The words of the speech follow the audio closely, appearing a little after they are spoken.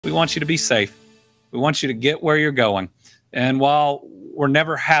We want you to be safe. We want you to get where you're going. And while we're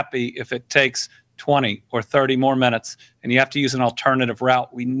never happy if it takes 20 or 30 more minutes and you have to use an alternative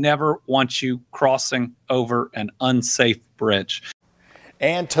route, we never want you crossing over an unsafe bridge.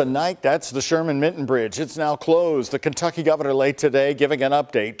 And tonight, that's the Sherman Minton Bridge. It's now closed. The Kentucky governor late today giving an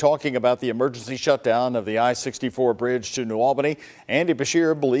update, talking about the emergency shutdown of the I-64 bridge to New Albany. Andy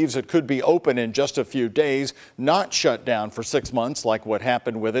Beshear believes it could be open in just a few days, not shut down for 6 months like what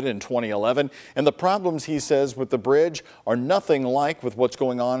happened with it in 2011. And the problems, he says, with the bridge are nothing like with what's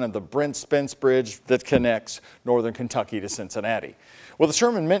going on in the Brent Spence Bridge that connects northern Kentucky to Cincinnati. Well, the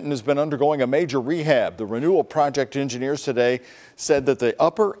Sherman Minton has been undergoing a major rehab. The renewal project engineers today said that the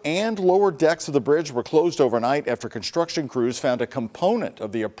upper and lower decks of the bridge were closed overnight after construction crews found a component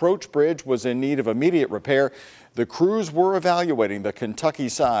of the approach bridge was in need of immediate repair. The crews were evaluating the Kentucky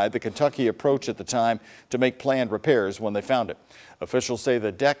side, the Kentucky approach at the time, to make planned repairs when they found it. Officials say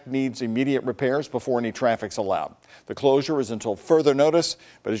the deck needs immediate repairs before any traffic's allowed. The closure is until further notice,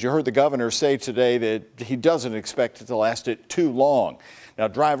 but as you heard the governor say today, that he doesn't expect it to last it too long. Now,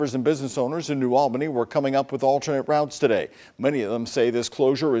 drivers and business owners in New Albany were coming up with alternate routes today. Many of them say this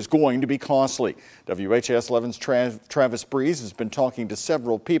closure is going to be costly. WHAS 11's Travis Breeze has been talking to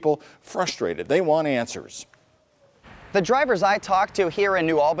several people frustrated. They want answers. The drivers I talked to here in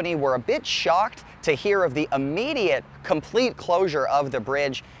New Albany were a bit shocked to hear of the immediate, complete closure of the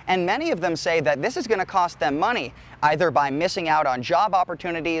bridge, and many of them say that this is going to cost them money, either by missing out on job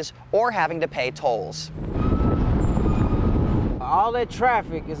opportunities or having to pay tolls. All that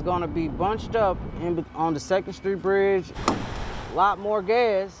traffic is going to be bunched up on the 2nd Street Bridge. A lot more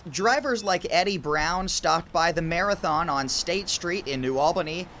gas. Drivers like Eddie Brown stopped by the Marathon on State Street in New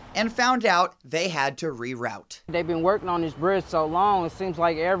Albany and found out they had to reroute. They've been working on this bridge so long, it seems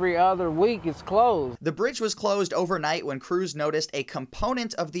like every other week it's closed. The bridge was closed overnight when crews noticed a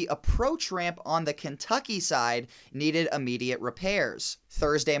component of the approach ramp on the Kentucky side needed immediate repairs.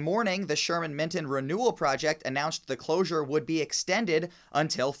 Thursday morning, the Sherman Minton Renewal project announced the closure would be extended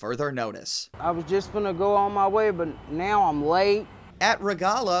until further notice. I was just gonna go on my way, but now I'm late. At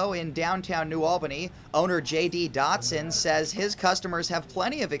Regalo in downtown New Albany, owner J.D. Dotson says his customers have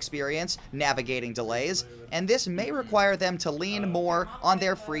plenty of experience navigating delays, and this may require them to lean more on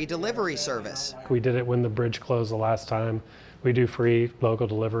their free delivery service. We did it when the bridge closed the last time. We do free local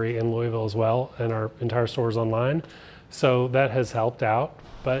delivery in Louisville as well, and our entire store is online. So that has helped out,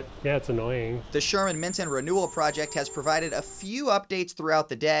 but yeah, it's annoying. The Sherman Minton Renewal project has provided a few updates throughout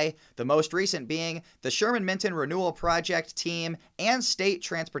the day, the most recent being the Sherman Minton Renewal project team and state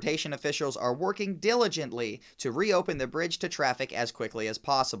transportation officials are working diligently to reopen the bridge to traffic as quickly as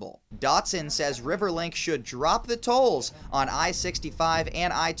possible. Dotson says Riverlink should drop the tolls on I-65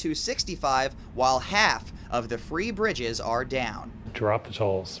 and I-265 while half of the free bridges are down. Drop the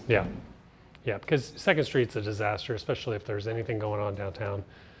tolls, yeah. Yeah, because 2nd Street's a disaster, especially if there's anything going on downtown,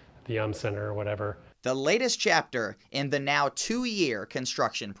 the Center or whatever. The latest chapter in the now 2-year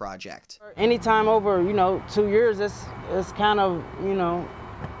construction project. Anytime over, 2 years, it's kind of,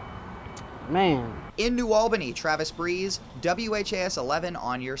 man. In New Albany, Travis Breeze, WHAS 11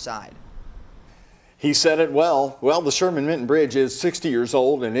 on your side. He said it well. Well, the Sherman Minton Bridge is 60 years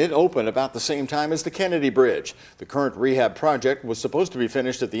old, and it opened about the same time as the Kennedy Bridge. The current rehab project was supposed to be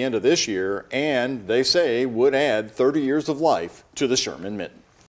finished at the end of this year, and they say would add 30 years of life to the Sherman Minton.